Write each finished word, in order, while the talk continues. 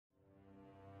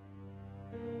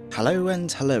Hello and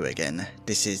hello again,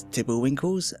 this is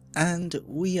Tibblewinkles and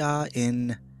we are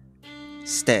in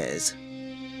Stairs.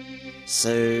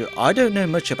 So I don't know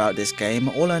much about this game,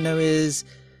 all I know is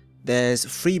there's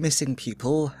 3 missing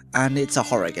people and it's a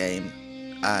horror game.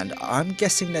 And I'm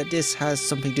guessing that this has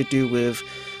something to do with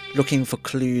looking for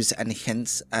clues and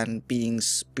hints and being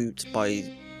spooked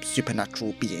by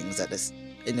supernatural beings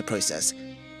in the process.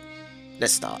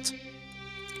 Let's start.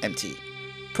 Empty.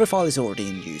 Profile is already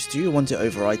in use. Do you want to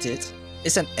overwrite it?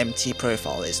 It's an empty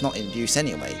profile, it's not in use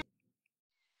anyway.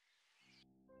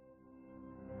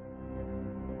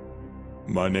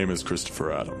 My name is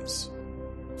Christopher Adams.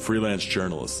 Freelance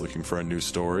journalist looking for a new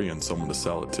story and someone to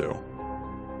sell it to.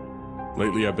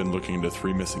 Lately I've been looking into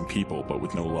 3 missing people, but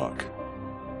with no luck.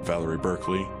 Valerie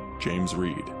Berkeley, James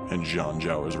Reed, and Jean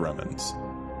Jowers Remens.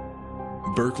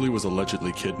 Berkeley was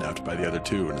allegedly kidnapped by the other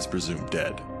 2 and is presumed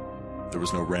dead. There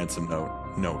was no ransom note,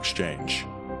 no exchange.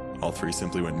 All 3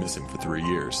 simply went missing for 3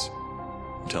 years.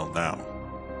 Until now.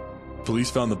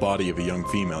 Police found the body of a young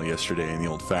female yesterday in the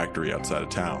old factory outside of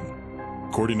town.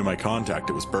 According to my contact,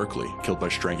 it was Berkeley, killed by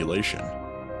strangulation.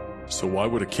 So why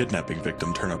would a kidnapping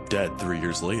victim turn up dead 3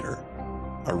 years later?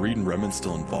 Are Reed and Remens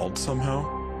still involved somehow?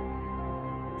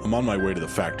 I'm on my way to the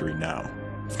factory now.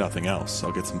 If nothing else,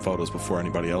 I'll get some photos before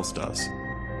anybody else does.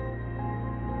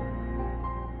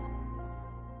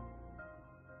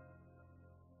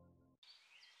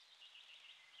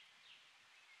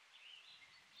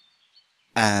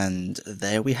 And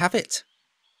there we have it.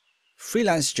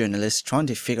 Freelance journalist trying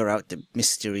to figure out the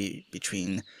mystery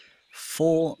between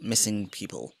 4 missing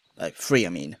people. 3 I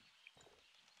mean.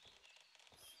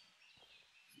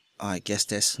 I guess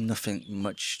there's nothing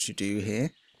much to do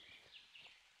here.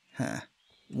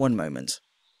 One moment.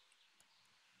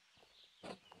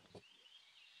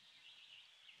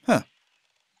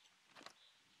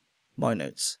 My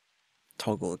notes.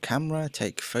 Toggle camera,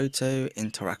 take photo,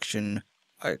 interaction,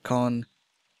 icon.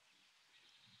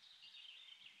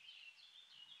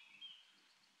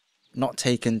 Not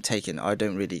taken. I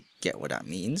don't really get what that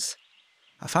means.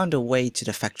 I found a way to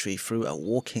the factory through a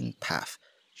walking path.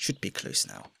 Should be close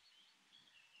now.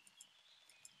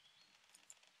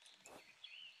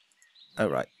 Oh,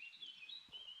 right.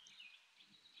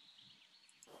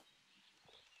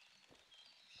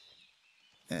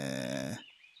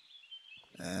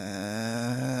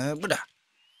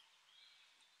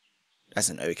 That's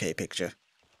an okay picture.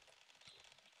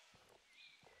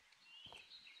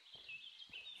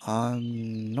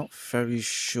 I'm not very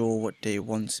sure what they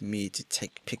want me to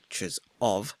take pictures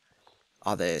of.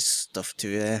 Are there stuff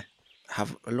to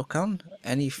have a look on?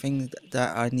 Anything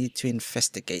that I need to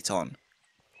investigate on?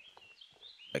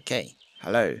 Okay,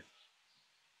 hello.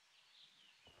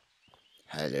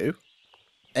 Hello?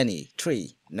 Any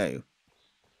tree? No.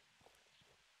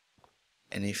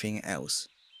 Anything else?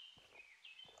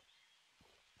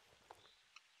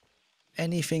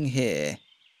 Anything here?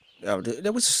 Oh,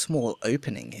 there was a small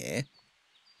opening here.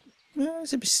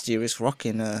 There's a mysterious rock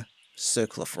in a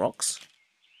circle of rocks.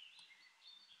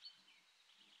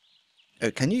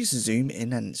 Oh, can you zoom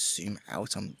in and zoom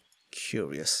out? I'm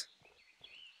curious.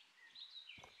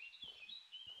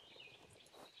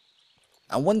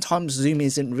 And one time zoom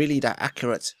isn't really that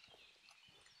accurate,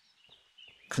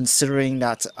 considering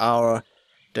that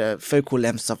the focal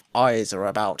lengths of eyes are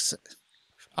about,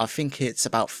 I think it's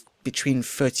about between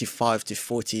 35 to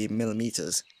 40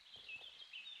 millimeters,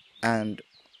 and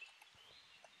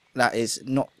that is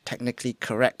not technically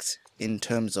correct in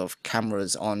terms of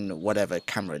cameras on whatever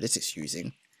camera this is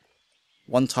using.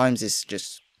 One times it's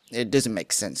just, it doesn't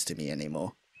make sense to me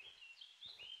anymore.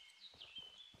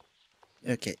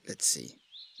 Okay, let's see.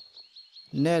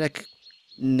 Nedakra?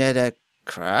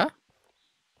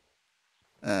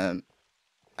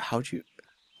 How do you...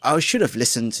 I should have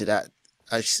listened to that.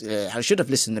 I should have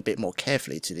listened a bit more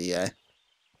carefully to the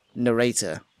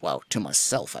narrator. Well, to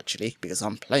myself actually, because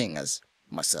I'm playing as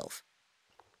myself.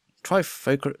 Try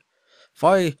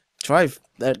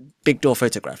big door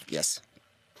photograph. Yes.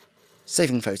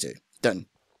 Saving photo. Done.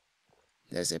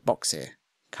 There's a box here.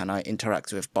 Can I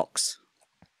interact with box?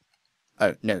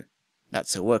 Oh, no.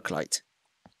 That's a work light.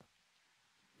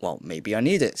 Well, maybe I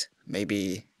need it.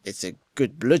 Maybe it's a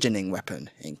good bludgeoning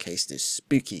weapon in case the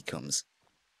spooky comes.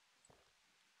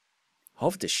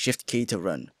 Hold the shift key to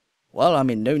run. Well, I'm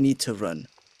in no need to run.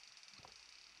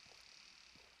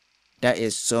 There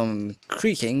is some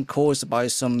creaking caused by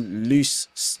some loose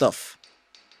stuff.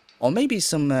 Or maybe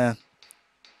some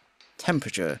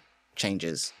temperature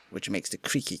changes, which makes the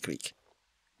creaky creak.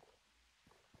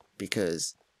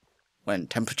 Because when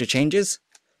temperature changes,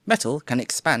 metal can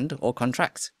expand or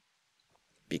contract.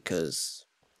 Because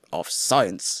of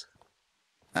science.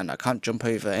 And I can't jump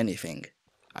over anything.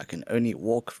 I can only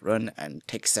walk, run, and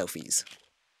take selfies.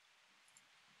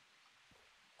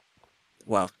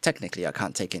 Well, technically I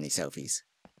can't take any selfies.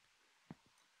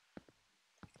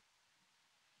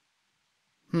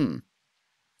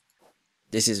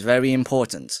 This is very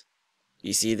important.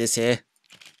 You see this here?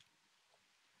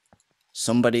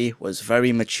 Somebody was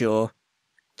very mature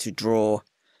to draw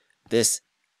this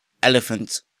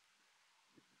elephant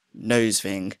nose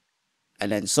thing,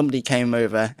 and then somebody came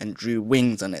over and drew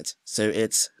wings on it. So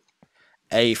it's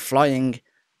a flying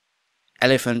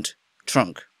elephant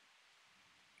trunk.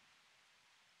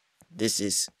 This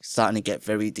is starting to get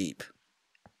very deep.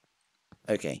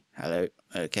 Okay, hello,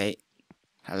 okay,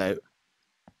 hello.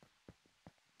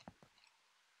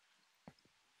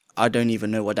 I don't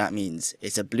even know what that means.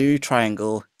 It's a blue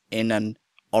triangle in an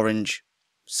orange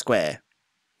square.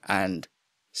 And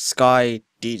Sky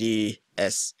DDSRUM.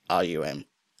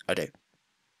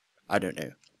 I don't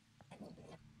know.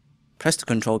 Press the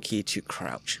control key to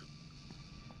crouch.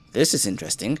 This is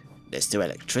interesting. There's still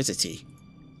electricity.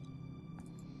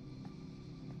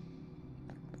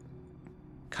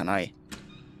 Can I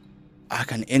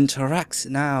can interact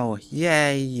now.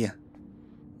 Yay.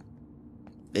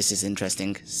 This is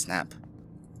interesting. Snap.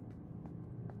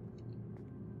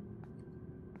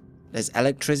 There's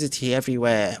electricity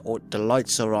everywhere, or the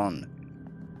lights are on.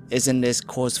 Isn't this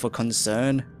cause for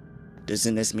concern?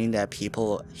 Doesn't this mean there are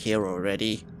people here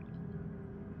already?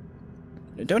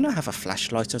 Don't I have a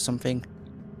flashlight or something?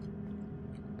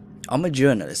 I'm a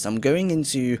journalist. I'm going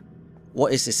into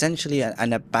what is essentially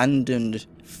an abandoned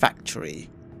factory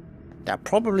that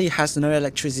probably has no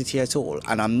electricity at all,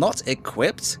 and I'm not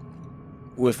equipped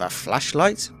with a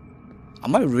flashlight.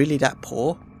 Am I really that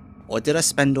poor? Or did I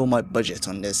spend all my budget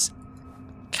on this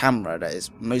camera that is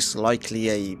most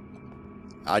likely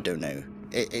I don't know.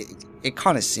 It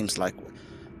kind of seems like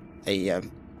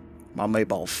my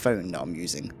mobile phone that I'm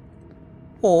using.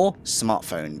 Or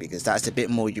smartphone, because that's a bit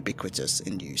more ubiquitous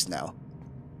in use now.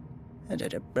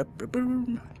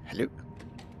 Hello.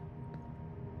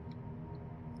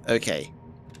 Okay.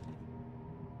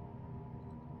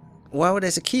 Well,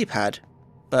 there's a keypad,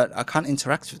 but I can't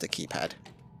interact with the keypad.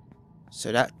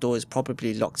 So that door is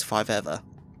probably locked forever.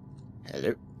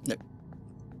 Hello? No.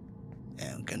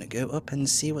 I'm gonna go up and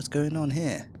see what's going on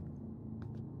here.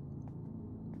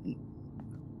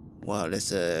 Well,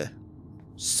 there's a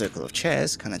circle of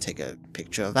chairs. Can I take a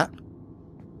picture of that?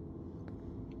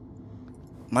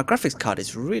 My graphics card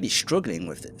is really struggling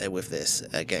with this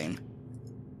game.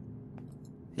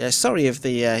 Yeah, sorry if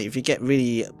you get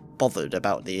really bothered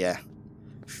about the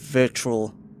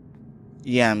virtual.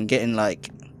 Yeah, I'm getting like.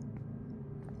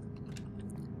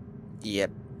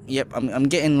 Yep. I'm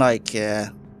getting like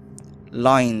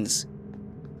lines,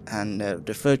 and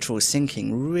the virtual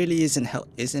syncing really isn't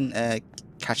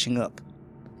catching up.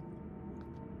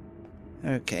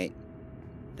 Okay,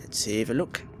 let's have a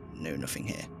look. No, nothing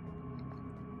here.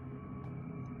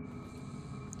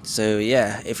 So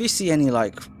yeah, if you see any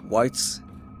like whites,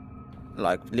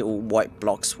 like little white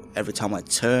blocks every time I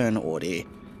turn, or the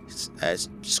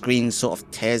screen sort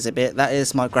of tears a bit, that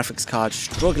is my graphics card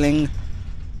struggling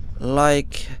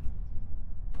like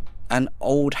an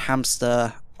old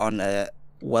hamster on a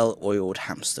well-oiled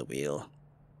hamster wheel.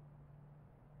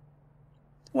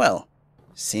 Well,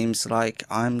 seems like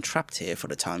I'm trapped here for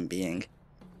the time being.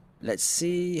 Let's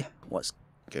see what's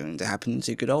going to happen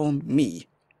to good old me.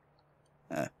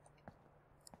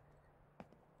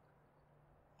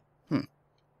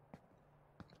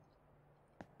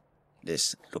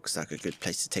 This looks like a good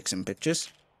place to take some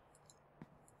pictures.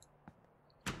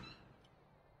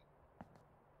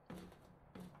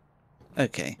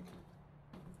 Okay.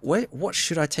 What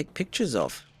should I take pictures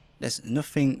of? There's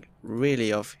nothing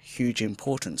really of huge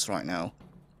importance right now.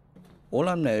 All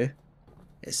I know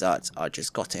is that I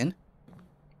just got in.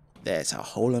 There's a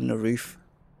hole on the roof.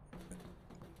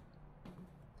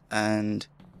 And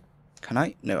can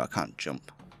I? No, I can't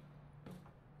jump.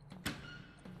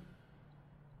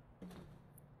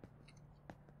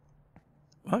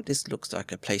 Well, this looks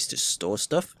like a place to store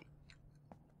stuff.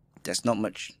 There's not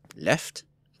much left,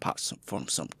 apart from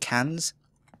some cans.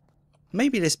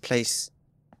 Maybe this place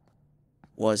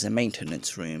was a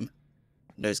maintenance room.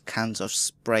 Those cans of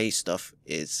spray stuff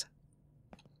is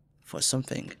for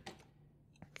something.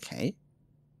 Okay.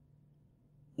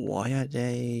 Why are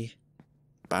they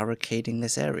barricading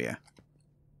this area?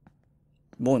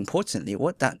 More importantly,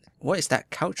 what is that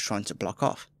couch trying to block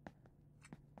off?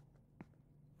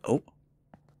 Oh.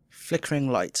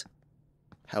 Flickering light.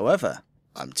 However,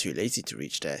 I'm too lazy to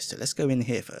reach there, so let's go in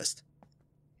here first.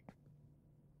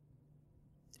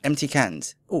 Empty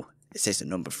cans. Oh, it says the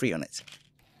number 3 on it.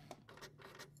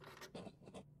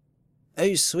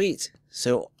 Oh, sweet.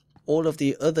 So all of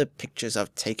the other pictures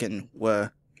I've taken were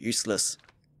useless.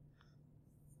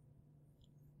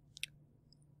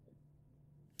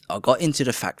 I got into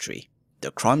the factory.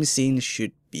 The crime scene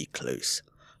should be close.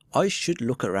 I should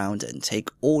look around and take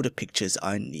all the pictures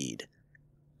I need.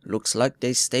 Looks like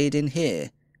they stayed in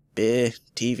here. Beer,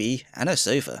 TV, and a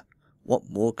sofa. What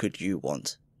more could you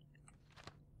want?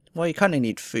 Well, you kinda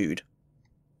need food.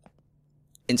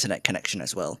 Internet connection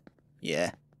as well.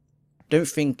 Yeah. Don't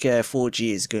think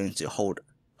 4G is going to hold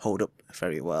up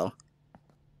very well.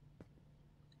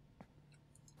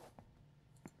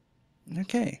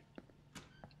 Okay.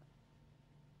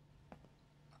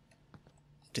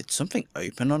 Did something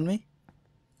open on me?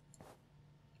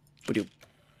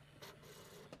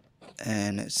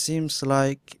 And it seems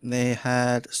like they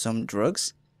had some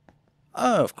drugs.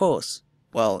 Oh, of course.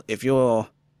 Well, if you're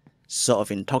sort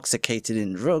of intoxicated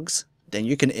in drugs, then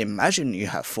you can imagine you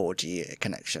have 4G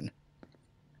connection.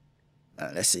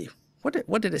 Let's see.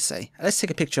 What did it say? Let's take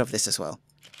a picture of this as well.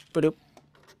 Ba-doop.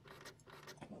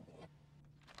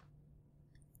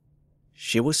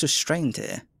 She was restrained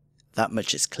here. That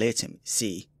much is clear to me.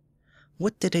 See,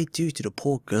 what did they do to the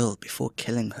poor girl before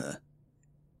killing her?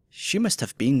 She must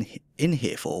have been in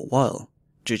here for a while,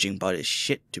 judging by the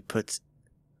shit, to put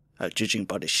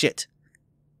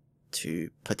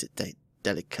it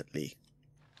delicately.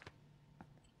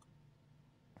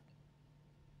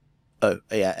 Oh,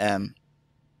 yeah,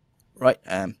 right,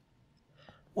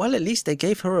 well, at least they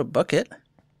gave her a bucket.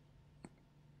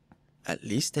 At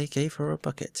least they gave her a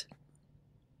bucket.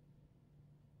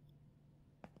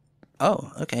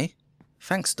 Oh, okay.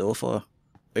 Thanks, door, for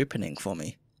opening for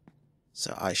me.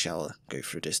 So I shall go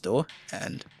through this door,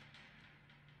 and...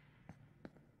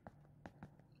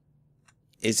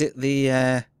 Is it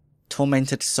the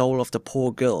tormented soul of the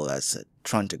poor girl that's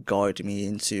trying to guide me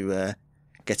into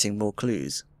getting more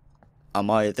clues? Am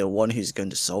I the one who's going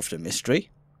to solve the mystery?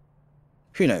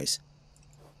 Who knows?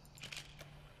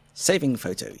 Saving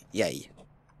photo, yay.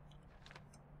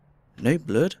 No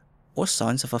blood or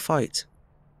signs of a fight.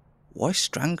 Why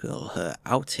strangle her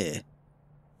out here?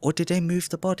 Or did they move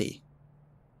the body?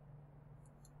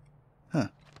 Huh.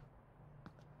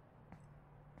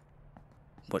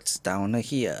 What's down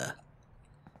here?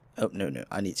 Oh, no,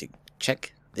 I need to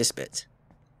check this bit.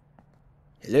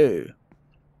 Hello?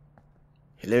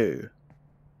 Hello?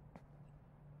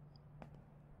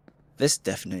 This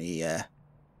definitely,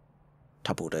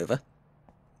 toppled over.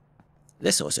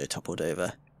 This also toppled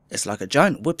over. It's like a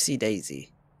giant whoopsie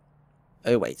daisy.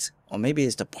 Oh wait, or maybe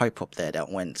it's the pipe up there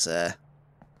that went,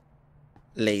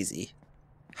 lazy.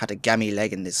 Had a gammy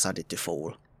leg and decided to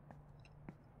fall.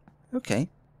 Okay.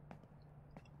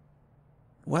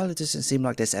 Well, it doesn't seem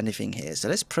like there's anything here, so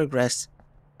let's progress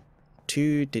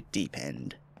to the deep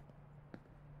end.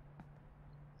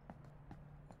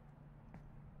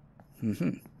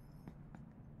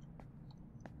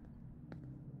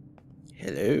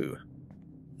 Hello.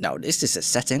 Now this is a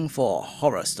setting for a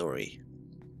horror story.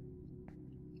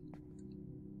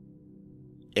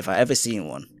 If I ever seen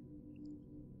one.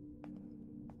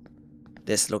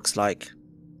 This looks like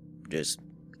just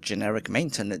generic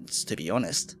maintenance, to be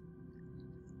honest.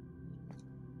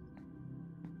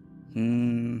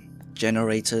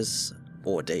 Generators,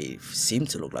 or they seem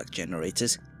to look like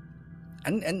generators.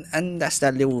 And that's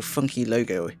that little funky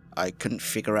logo I couldn't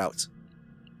figure out.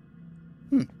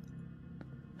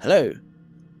 Hello.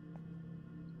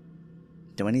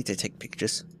 Do I need to take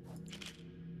pictures?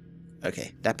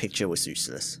 Okay, that picture was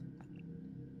useless.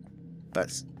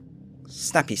 But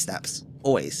snappy snaps,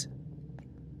 always.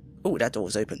 Oh, that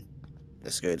door's open.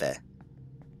 Let's go there.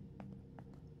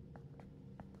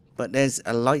 But there's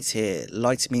a light here.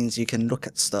 Light means you can look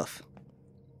at stuff.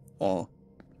 Or,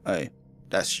 oh,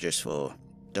 that's just for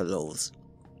the lulz.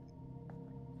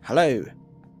 Hello.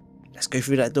 Let's go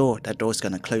through that door. That door's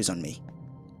gonna close on me.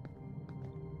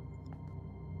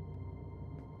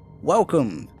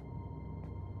 Welcome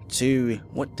to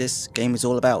what this game is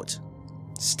all about.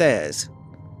 Stairs.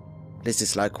 This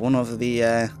is like one of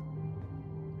the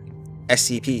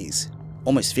SCPs.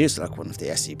 Almost feels like one of the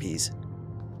SCPs.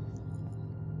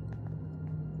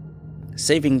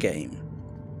 Saving game.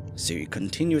 So you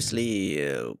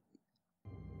continuously...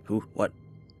 what?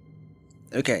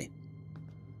 Okay.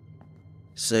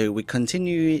 So we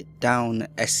continue down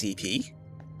SCP.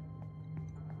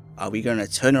 Are we going to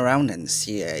turn around and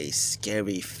see a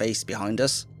scary face behind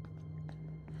us?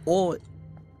 Or...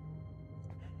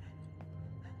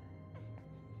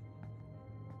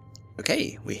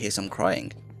 Okay, we hear some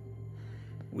crying.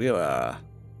 We are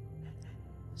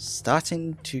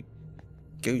starting to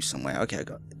go somewhere. Okay,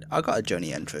 I got a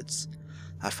journey entrance.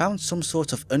 I found some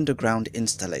sort of underground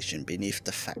installation beneath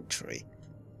the factory.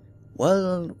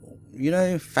 Well, you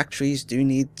know, factories do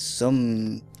need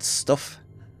some stuff.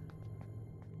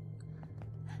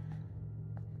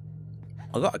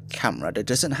 I got a camera that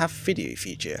doesn't have video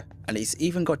feature, and it's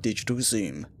even got digital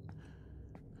zoom.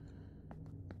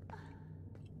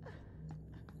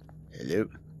 Hello?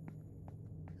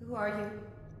 Who are you?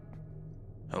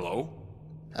 Hello?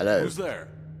 Hello? Who's there?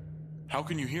 How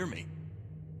can you hear me?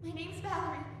 My name's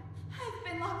Valerie. I've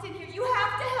been locked in here. You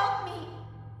have to help me.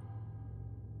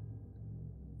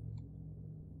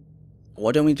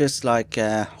 Why don't we just like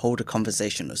hold a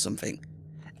conversation or something?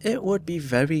 It would be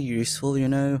very useful, you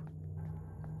know.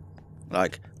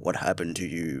 Like, what happened to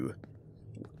you?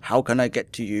 How can I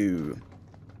get to you?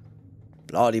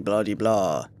 Blah de blah de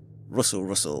blah. Russell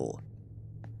Russell.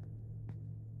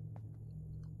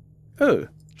 Oh.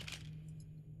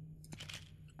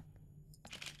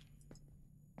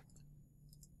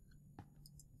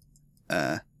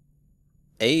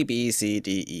 A, B, C,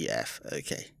 D, E, F.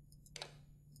 Okay.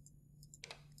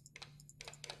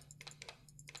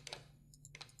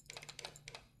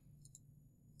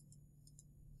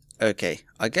 Okay,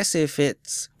 I guess if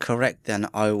it's correct, then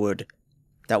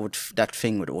that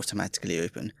thing would automatically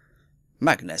open.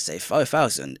 MagnaSafe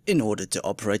 5000. In order to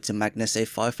operate the MagnaSafe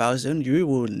 5000, you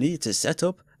will need to set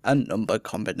up a number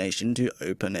combination to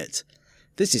open it.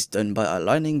 This is done by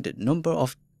aligning the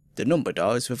number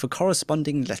dials with a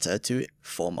corresponding letter to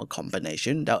form a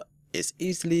combination that is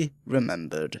easily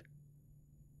remembered.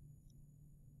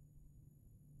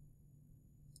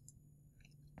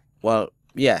 Well,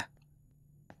 yeah.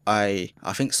 I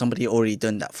think somebody already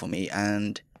done that for me,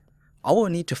 and I will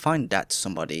need to find that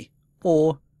somebody,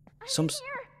 or some.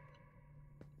 Here.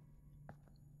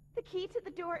 The key to the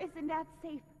door is in Dad's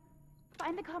safe.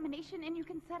 Find the combination and you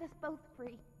can set us both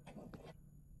free.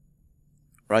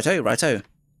 Righto, righto.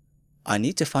 I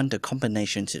need to find the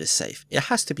combination to the safe. It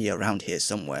has to be around here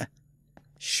somewhere.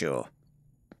 Sure.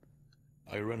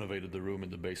 I renovated the room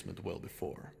in the basement well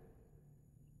before.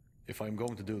 If I'm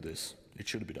going to do this, it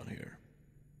should be done here,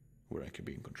 where I can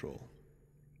be in control.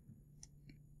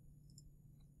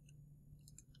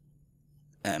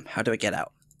 How do I get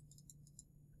out?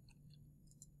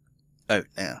 Oh,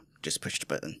 yeah, just push the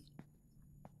button.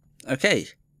 Okay,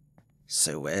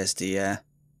 so where's the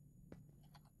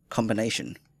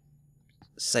combination?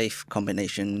 Safe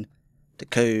combination, the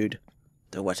code,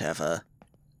 the whatever.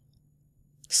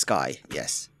 Sky,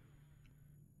 yes.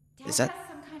 Dad Is that? has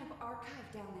some kind of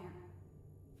archive down there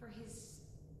for his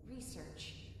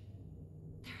research.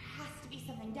 There has to be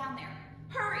something down there.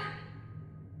 Hurry!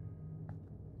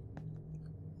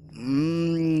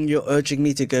 You're urging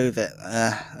me to go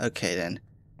there. Okay then.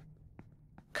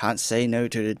 Can't say no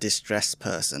to the distressed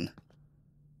person.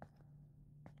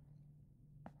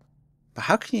 But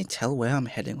how can you tell where I'm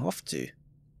heading off to?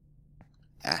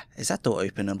 Is that door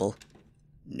openable?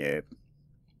 Nope.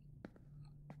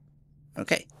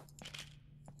 Okay.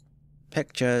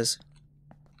 Pictures.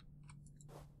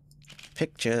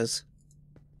 Pictures.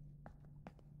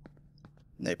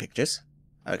 No pictures.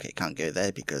 Okay, can't go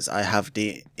there because I have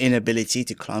the inability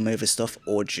to climb over stuff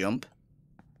or jump.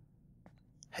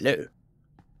 Hello.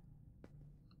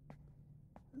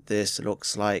 This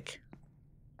looks like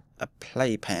a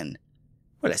playpen.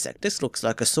 Wait a sec, this looks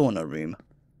like a sauna room.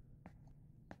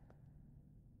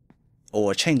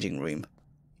 Or a changing room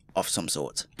of some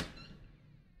sort.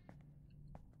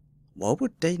 Why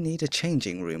would they need a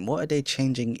changing room? What are they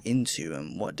changing into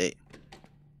and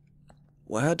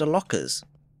where are the lockers?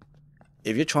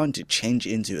 If you're trying to change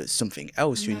into something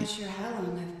else, you I'm need... not sure how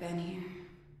long I've been here.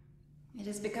 It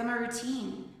has become a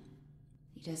routine.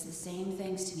 He does the same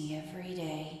things to me every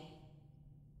day.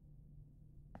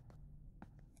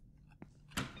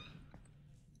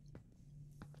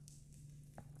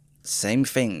 Same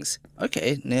things.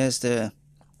 Okay, there's the...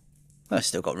 I've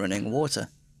still got running water.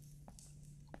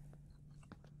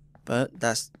 But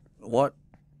that's... What?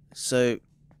 So...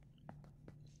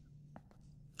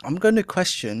 I'm going to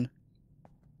question...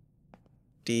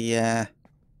 the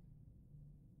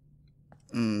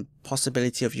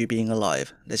possibility of you being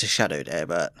alive. There's a shadow there,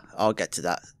 but I'll get to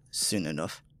that soon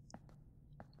enough.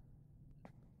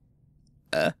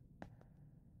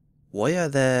 Why are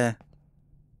there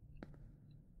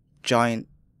giant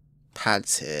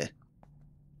pads here?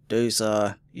 Those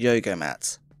are yoga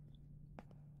mats.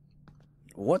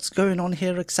 What's going on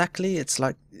here exactly? It's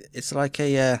like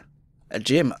a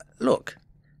gym. Look,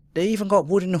 they even got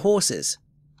wooden horses.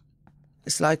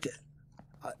 It's like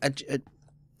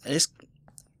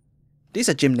these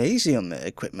are gymnasium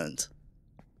equipment.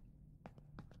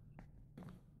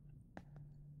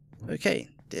 Okay,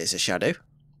 there's a shadow.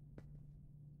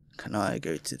 Can I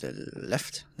go to the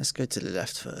left? Let's go to the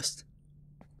left first.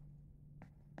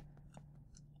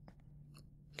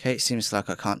 Okay, it seems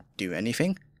like I can't do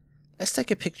anything. Let's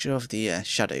take a picture of the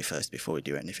shadow first before we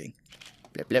do anything.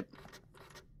 Blip blip.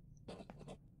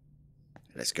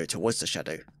 Let's go towards the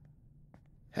shadow.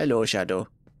 Hello, shadow.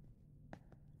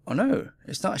 Oh no,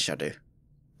 it's not a shadow.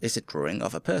 It's a drawing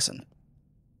of a person.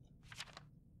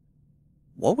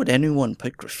 Why would anyone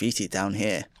put graffiti down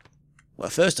here? Well,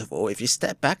 first of all, if you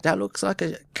step back, that looks like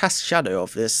a cast shadow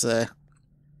of this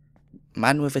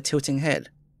man with a tilting head.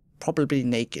 Probably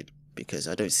naked, because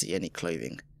I don't see any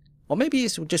clothing. Or maybe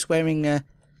he's just wearing a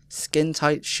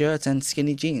skin-tight shirt and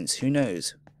skinny jeans, who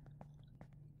knows?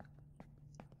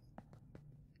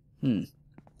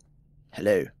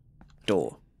 Hello.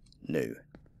 Door. No. You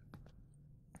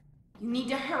need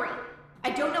to hurry. I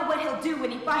don't know what he'll do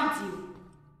when he finds you.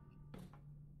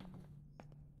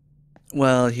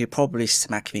 Well, he'll probably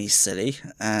smack me silly,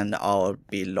 and I'll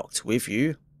be locked with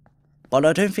you. But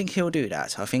I don't think he'll do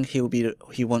that. I think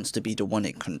he wants to be the one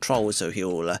in control, so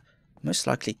he'll most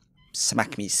likely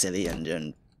smack me silly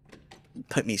and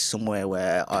put me somewhere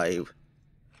where I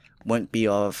won't be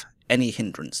of any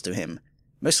hindrance to him.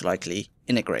 Most likely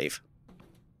in a grave.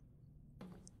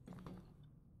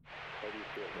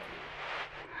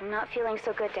 I'm not feeling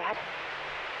so good, Dad.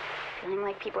 Feeling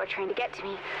like people are trying to get to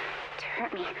me, to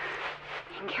hurt me,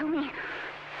 and kill me.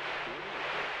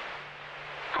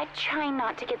 I try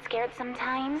not to get scared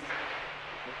sometimes.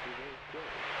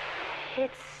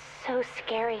 It's so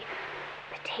scary.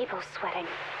 The table's sweating.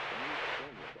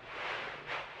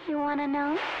 You wanna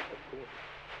know?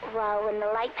 Well, when the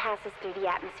light passes through the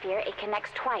atmosphere, it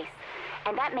connects twice.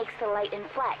 And that makes the light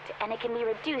inflect, and it can be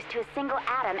reduced to a single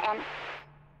atom and...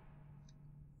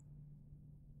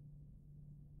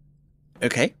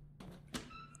 Okay.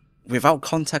 Without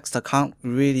context, I can't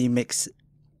really make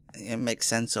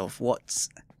sense of what's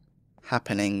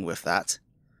happening with that.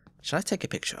 Should I take a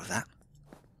picture of that?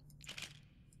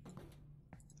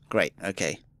 Great,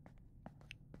 okay.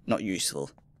 Not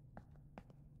useful.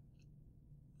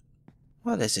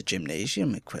 Well, there's a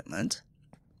gymnasium equipment.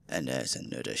 And there's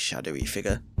another shadowy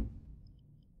figure.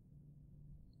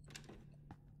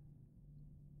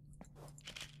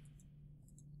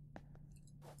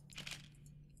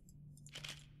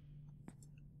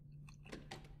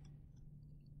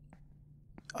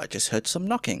 I just heard some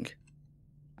knocking.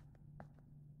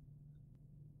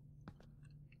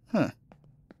 Huh.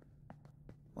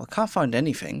 Well, I can't find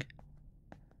anything.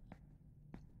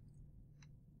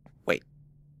 Wait.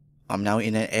 I'm now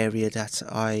in an area that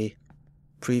I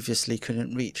previously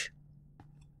couldn't reach.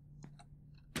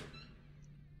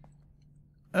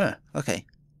 Okay.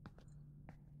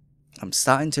 I'm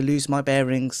starting to lose my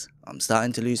bearings.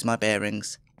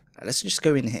 Let's just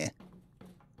go in here.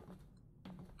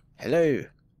 Hello.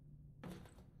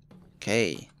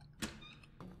 Okay.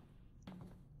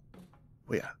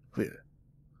 Where?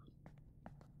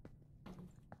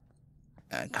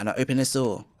 Can I open this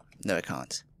door? No, I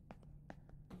can't.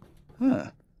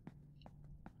 Huh.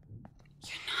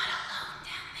 You're not alone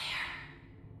down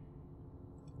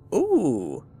there.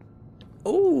 Ooh.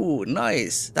 Ooh,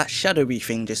 nice. That shadowy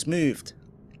thing just moved.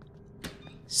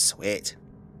 Sweet.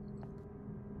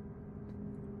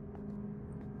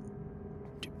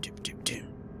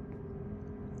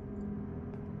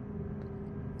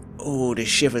 Oh, the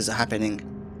shivers are happening.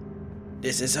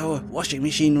 This is our washing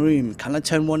machine room. Can I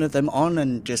turn one of them on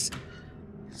and just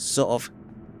sort of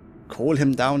call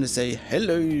him down and say,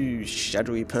 hello,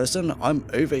 shadowy person, I'm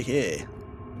over here.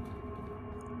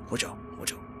 Watch out.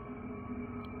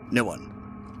 No one.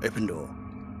 Open door.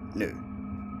 No.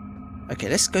 Okay,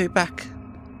 let's go back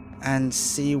and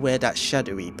see where that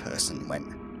shadowy person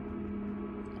went.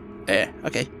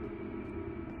 Okay.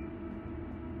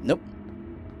 Nope.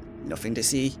 Nothing to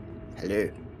see. Hello.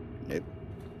 Nope.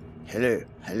 Hello.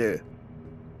 I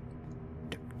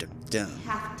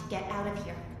have to get out of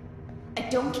here. I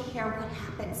don't care what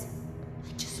happens.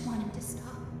 I just want him to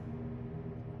stop.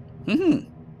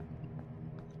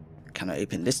 Can I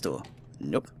open this door?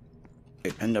 Nope.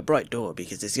 Open the bright door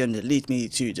because it's going to lead me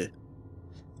to the...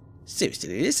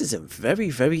 Seriously, this is a very,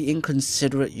 very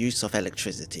inconsiderate use of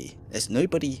electricity. There's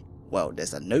nobody... Well,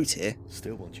 there's a note here.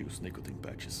 Still won't use nicotine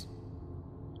patches.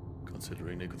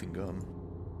 Considering nicotine gum.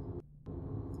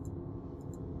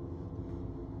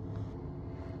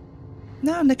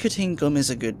 No, nicotine gum is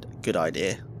a good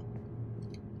idea.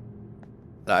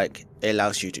 Like, it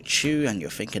allows you to chew and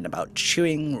you're thinking about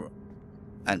chewing.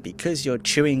 And because you're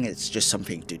chewing, it's just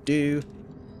something to do.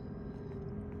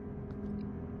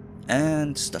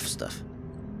 And stuff.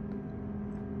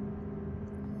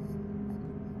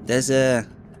 There's a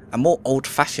more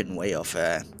old-fashioned way of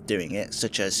doing it,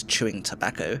 such as chewing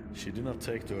tobacco. She did not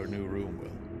take to her new room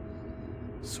well.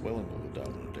 Swelling will go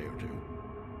down in a day or two.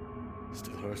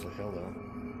 Still hurts like hell though.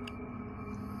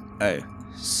 Oh,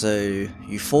 so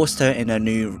you forced her in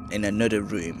another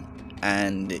room,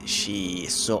 and she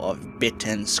sort of bit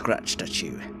and scratched at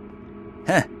you.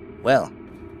 Huh, well.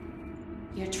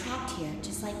 You're trapped here,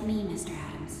 just like me, Mr.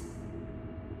 Adams.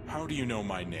 How do you know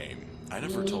my name? I We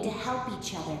never need told. to help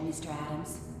each other, Mr.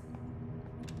 Adams.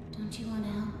 Don't you want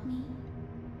to help me?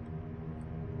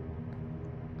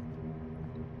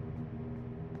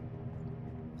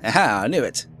 Aha, I knew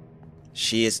it.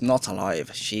 She is not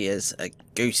alive. She is a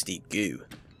ghosty goo.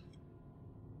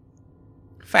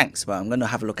 Thanks, but I'm going to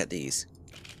have a look at these.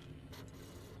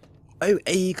 Oh,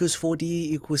 A equals 4D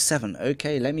equals 7.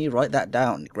 Okay, let me write that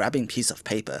down. Grabbing piece of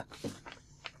paper.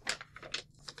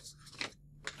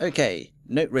 Okay,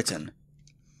 note written.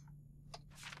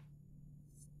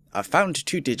 I found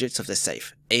 2 digits of the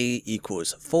safe. A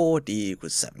equals 4, D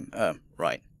equals 7.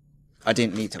 Right. I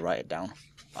didn't need to write it down.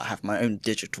 I have my own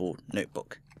digital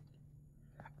notebook.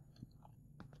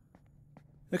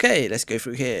 Okay, let's go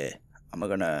through here. Am I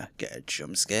gonna get a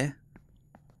jump scare?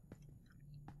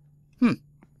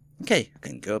 Okay, I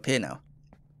can go up here now.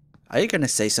 Are you gonna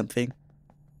say something?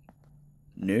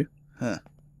 No? Huh.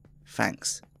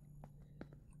 Thanks.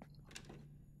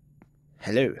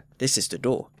 Hello, this is the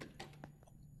door.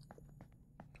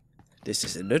 This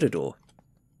is another door.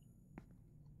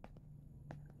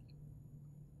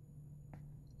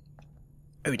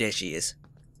 Oh, there she is.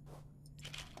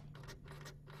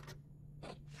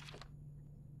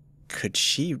 Could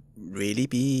she really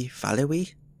be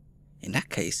Valerie? In that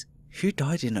case, who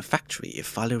died in a factory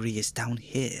if Valerie is down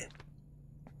here?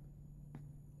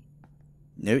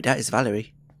 No, that is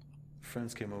Valerie.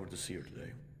 Friends came over to see her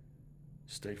today.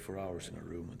 Stayed for hours in her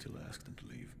room until I asked them to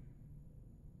leave.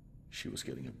 She was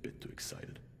getting a bit too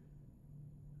excited.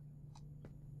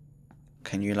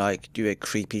 Can you, like, do a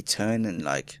creepy turn and,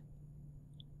 like...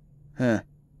 Huh.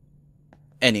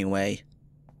 Anyway.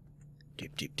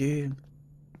 Doop doop doop.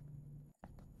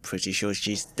 Pretty sure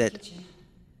she's dead. Kitchen.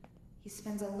 He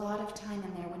spends a lot of time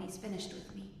in there when he's finished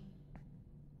with me.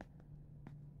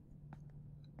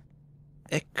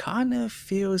 It kind of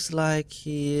feels like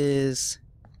he is...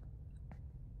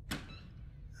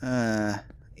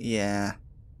 yeah.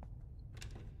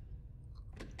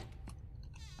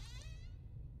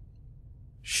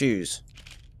 Shoes.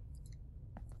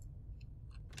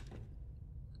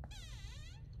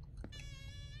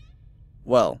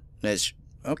 Well, there's...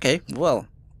 Okay, well.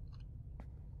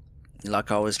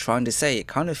 Like I was trying to say, it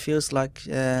kind of feels like,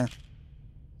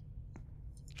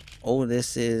 all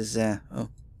this is, oh.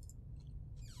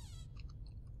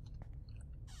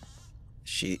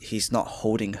 He's not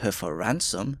holding her for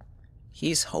ransom.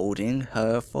 He's holding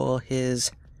her for his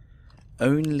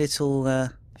own little,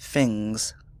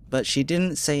 things. But she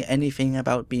didn't say anything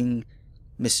about being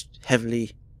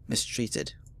heavily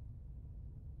mistreated.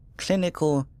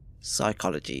 Clinical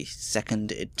Psychology,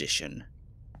 2nd edition.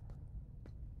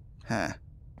 Huh.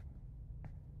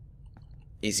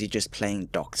 Is he just playing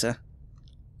doctor?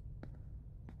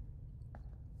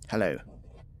 Hello.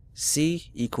 C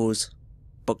equals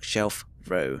bookshelf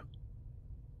row.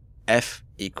 F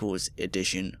equals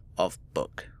edition of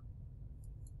book.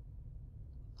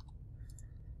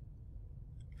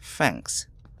 Thanks.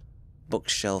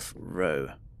 Bookshelf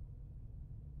row.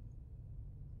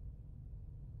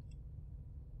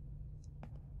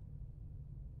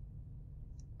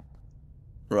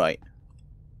 Right.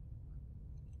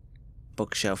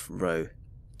 Bookshelf row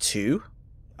 2.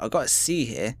 I got a C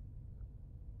here.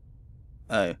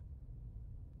 Oh.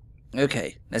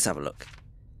 Okay, let's have a look.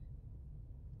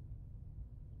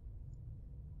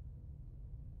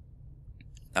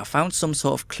 I found some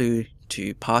sort of clue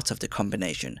to part of the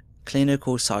combination.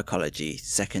 Clinical Psychology,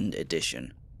 2nd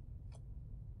edition.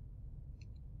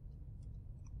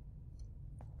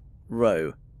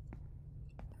 Row.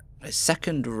 A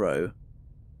second row.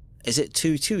 Is it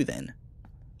 2-2 then?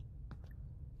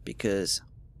 Because...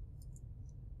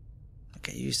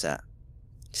 Okay, use that.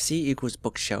 C equals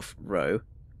bookshelf row.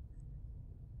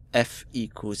 F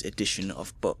equals edition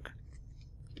of book.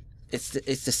 It's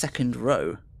the second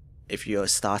row if you're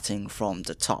starting from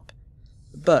the top.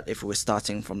 But if we're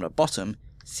starting from the bottom,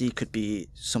 C could be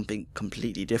something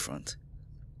completely different.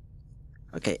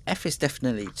 Okay, F is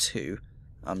definitely 2.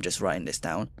 I'm just writing this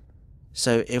down.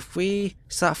 So if we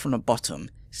start from the bottom,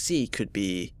 C could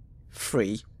be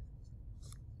 3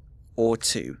 or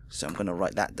 2. So I'm going to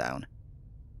write that down.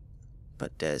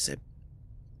 But there's a...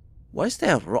 Why is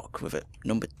there a rock with a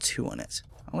number 2 on it?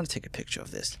 I want to take a picture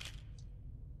of this.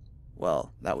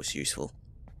 Well, that was useful.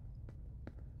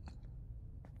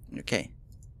 Okay.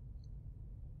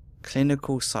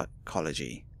 Clinical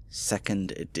Psychology,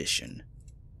 2nd edition.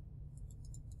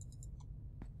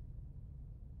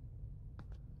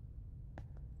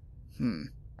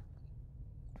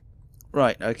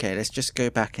 Right, okay, let's just go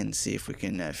back and see if we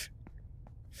can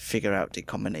figure out the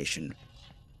combination.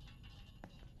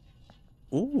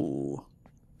 Ooh,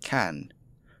 can.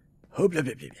 Oh, blah,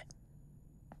 blah, blah, blah.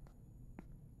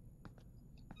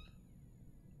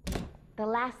 The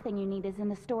last thing you need is in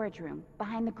the storage room,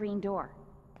 behind the green door.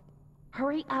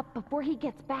 Hurry up before he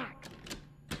gets back.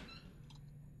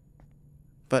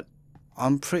 But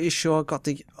I'm pretty sure I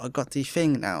got the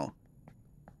thing now.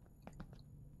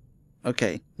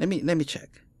 Okay, let me check.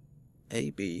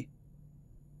 A, B.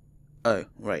 Oh,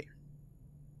 right.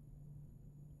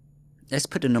 Let's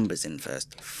put the numbers in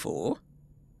first. 4.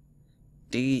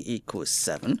 D equals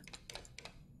 7.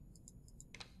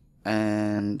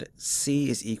 And C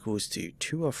is equals to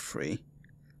 2 or 3.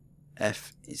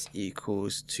 F is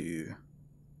equals to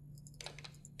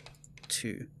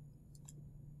 2.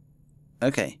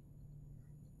 Okay.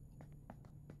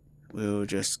 We'll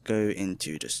just go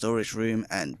into the storage room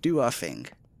and do our thing.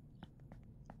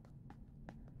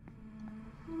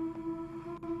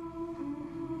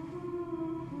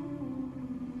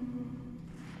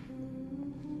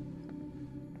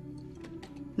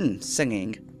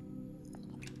 Singing.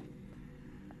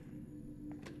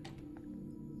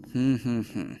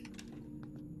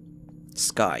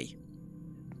 Sky.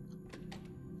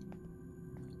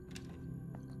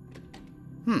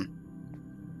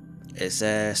 Is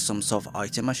there some sort of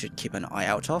item I should keep an eye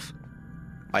out of?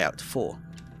 Eye out for.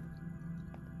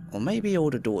 Or maybe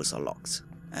all the doors are locked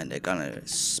and they're gonna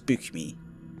spook me.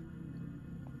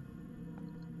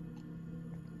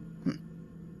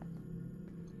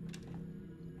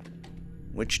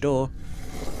 Which door?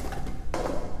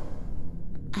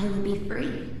 I will be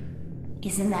free.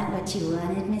 Isn't that what you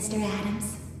wanted, Mr.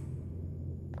 Adams?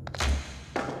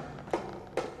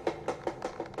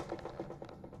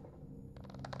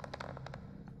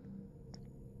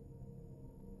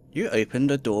 You opened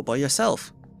the door by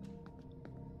yourself.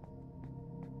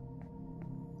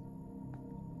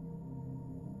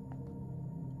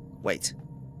 Wait.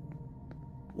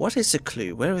 What is the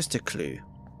clue? Where is the clue?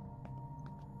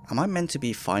 Am I meant to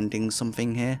be finding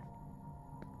something here?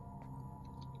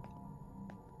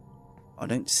 I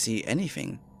don't see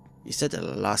anything. You said that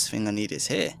the last thing I need is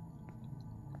here.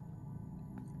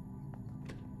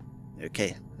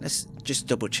 Okay, let's just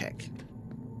double check.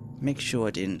 Make sure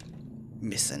I didn't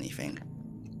miss anything.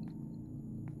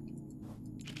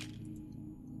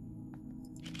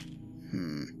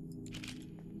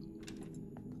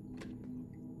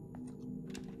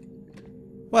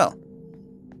 Well,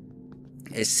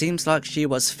 it seems like she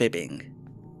was fibbing.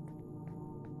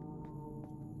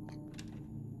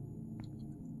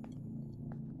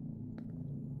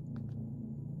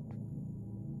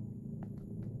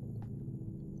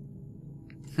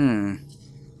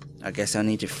 I guess I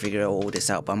need to figure all this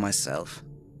out by myself.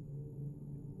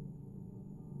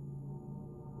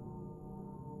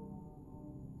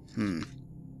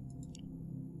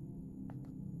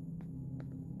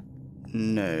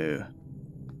 No.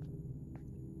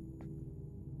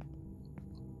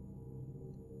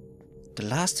 The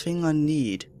last thing I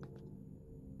need.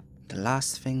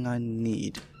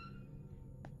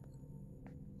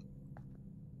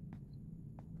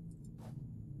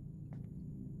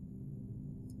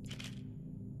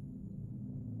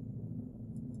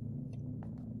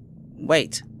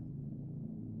 Wait.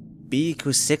 B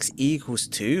equals 6, E equals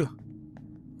 2?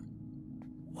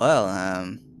 Well,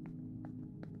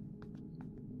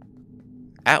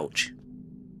 ouch.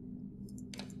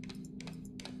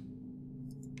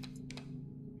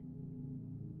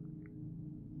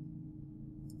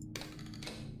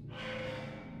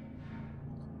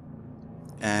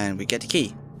 And we get the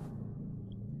key.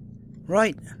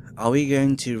 Right, are we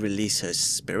going to release her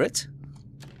spirit?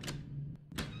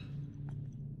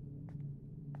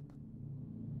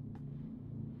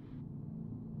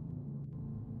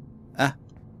 Ah,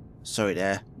 sorry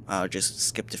there, I'll just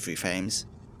skip the 3 frames.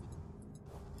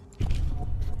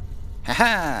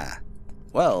 Haha!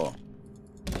 Well,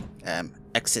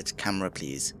 exit camera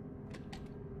please.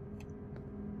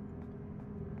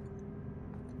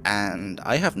 And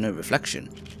I have no reflection.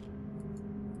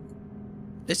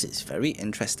 This is very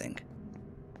interesting.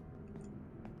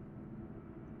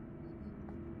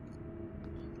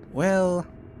 Well,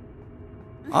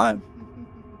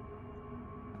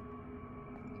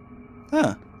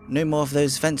 no more of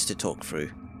those vents to talk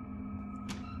through.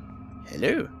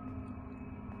 Hello.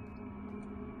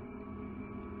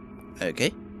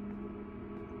 Okay.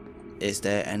 Is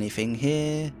there anything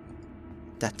here?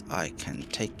 that I can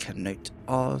take a note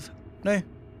of. No,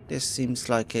 this seems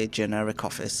like a generic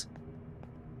office.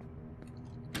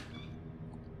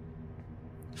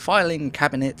 Filing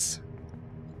cabinets.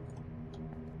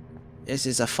 This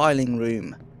is a filing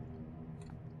room.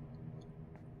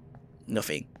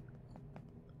 Nothing.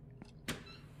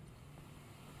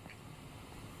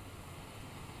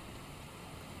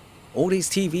 All these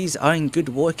TVs are in good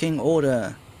working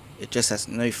order. It just has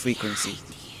no frequency.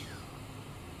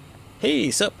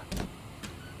 Hey, sup?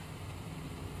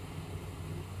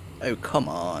 Oh, come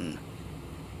on.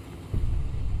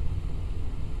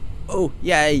 Oh,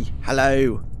 yay.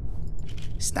 Hello.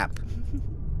 Snap.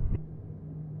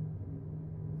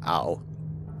 Ow.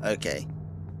 Okay.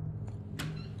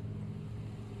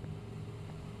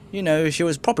 You know, she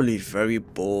was probably very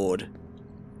bored.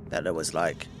 That I was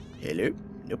like, hello?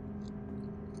 Nope.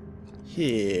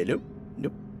 Hello?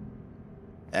 Nope.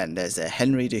 And there's a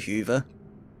Henry the Hoover.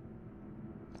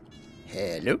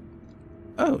 Hello?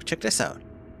 Oh, check this out.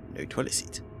 No toilet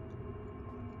seat.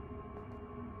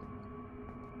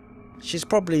 She's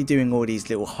probably doing all these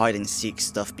little hide and seek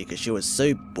stuff because she was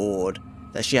so bored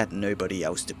that she had nobody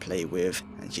else to play with,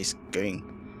 and she's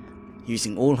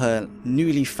using all her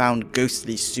newly found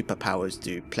ghostly superpowers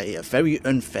to play a very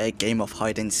unfair game of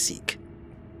hide and seek.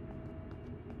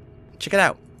 Check it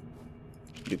out.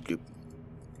 Bloop bloop.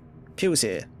 Pills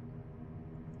here.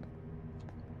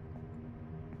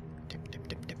 Tip tip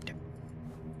tip tip tip.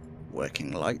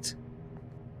 Working light.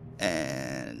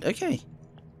 And okay.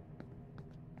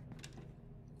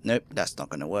 Nope, that's not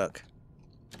gonna work.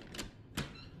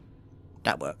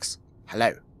 That works.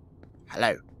 Hello.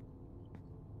 Hello.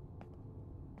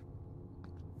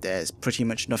 There's pretty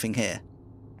much nothing here.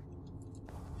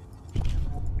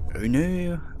 Oh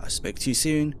no, I spoke too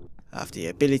soon. I have the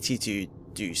ability to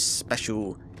do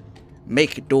special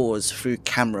make doors through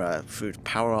camera, through the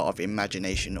power of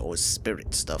imagination or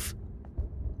spirit stuff.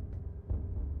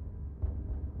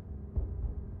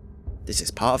 This is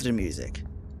part of the music.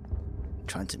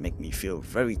 Trying to make me feel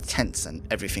very tense and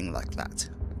everything like that.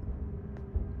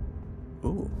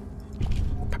 Ooh.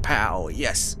 Pow,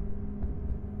 yes.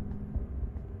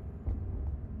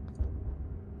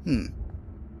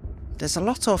 There's a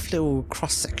lot of little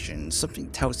cross sections. Something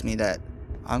tells me that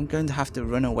I'm going to have to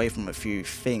run away from a few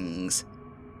things.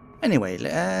 Anyway,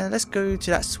 let's go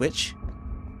to that switch.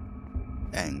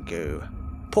 And go.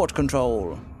 Port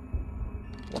control.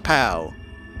 Pow.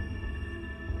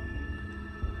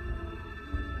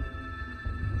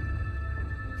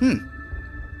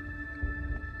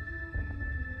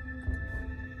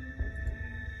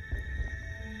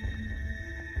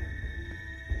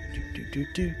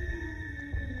 Do.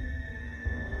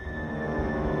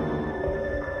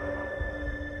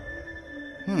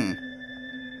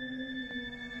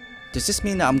 Does this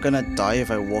mean that I'm gonna die if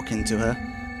I walk into her?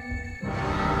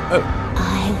 Oh.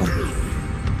 I will.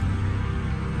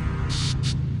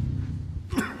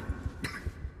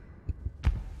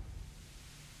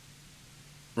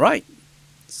 Right.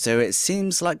 So it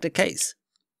seems like the case.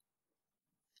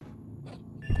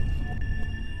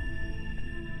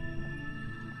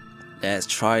 Let's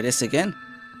try this again.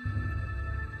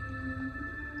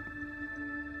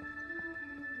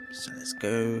 So let's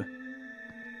go.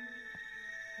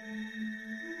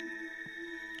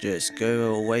 Just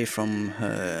go away from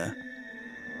her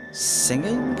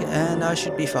singing and I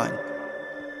should be fine.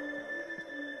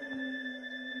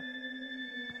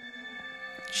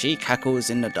 She cackles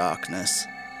in the darkness.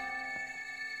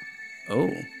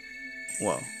 Oh.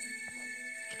 Whoa.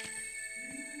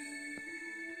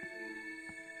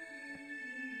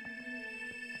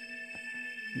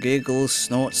 Giggle,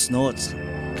 snort, snort.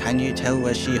 Can you tell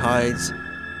where she hides?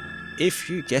 If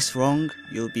you guess wrong,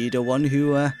 you'll be the one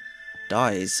who,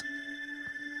 dies.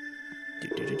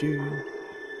 Do.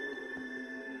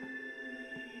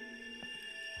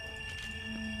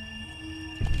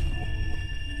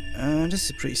 This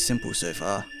is pretty simple so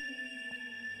far.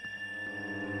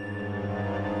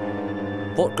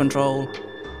 Port control.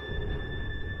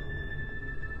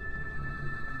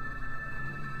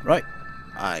 Right.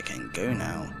 I can go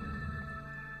now.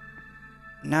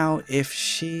 Now, if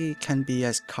she can be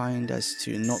as kind as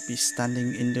to not be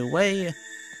standing in the way,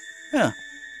 yeah,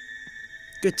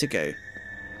 good to go.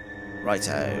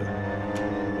 Righto.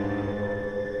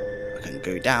 I can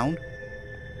go down,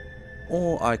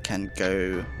 or I can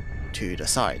go to the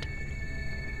side.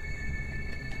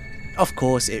 Of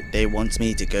course, if they want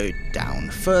me to go down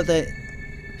further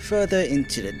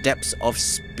into the depths of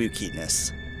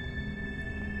spookiness.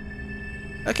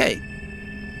 Okay,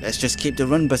 let's just keep the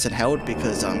run button held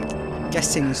because I'm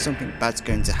guessing something bad's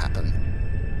going to happen.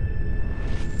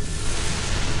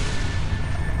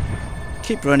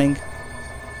 keep running.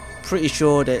 Pretty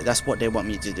sure that that's what they want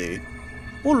me to do.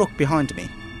 Or look behind me.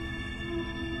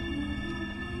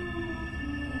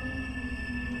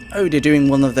 Oh, they're doing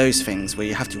one of those things where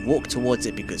you have to walk towards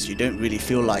it because you don't really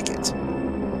feel like it.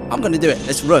 I'm gonna do it.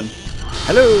 Let's run.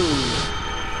 Hello!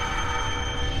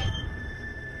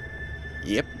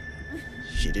 Yep.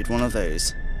 She did one of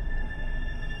those.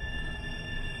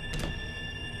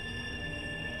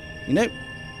 You know,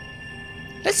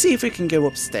 let's see if we can go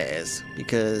upstairs,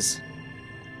 because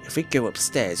if we go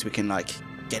upstairs we can like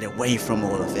get away from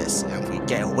all of this, and if we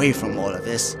get away from all of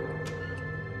this,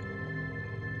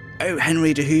 oh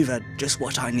Henry the Hoover, just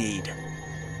what I need.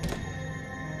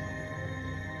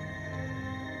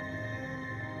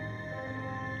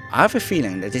 I have a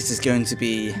feeling that this is going to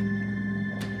be,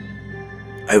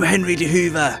 oh Henry the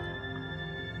Hoover.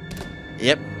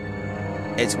 Yep,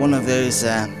 it's one of those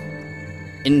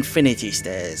infinity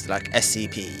stairs like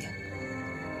SCP.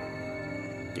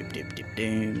 Dip dip dip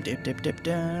doom dip dip dip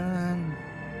down.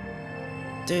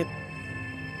 Dip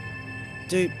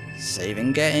dip.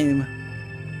 Saving game.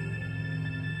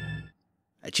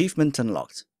 Achievement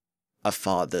unlocked. A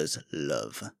father's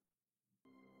love.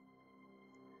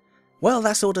 Well,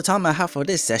 that's all the time I have for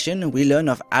this session. We learn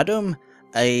of Adam,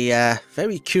 a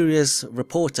very curious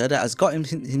reporter that has got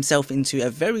himself into a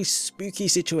very spooky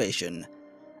situation.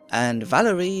 And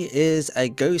Valerie is a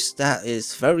ghost that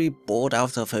is very bored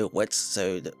out of her wits,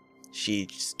 so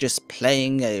she's just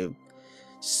playing a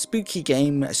spooky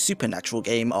game, a supernatural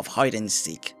game of hide and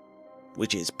seek,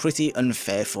 which is pretty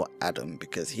unfair for Adam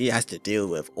because he has to deal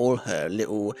with all her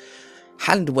little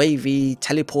hand-wavy,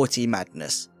 teleporty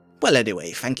madness. Well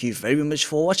anyway, thank you very much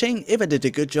for watching. If I did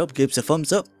a good job, give us a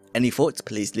thumbs up. Any thoughts,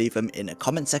 please leave them in the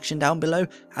comment section down below,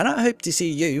 and I hope to see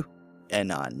you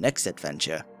in our next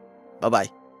adventure. Bye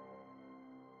bye.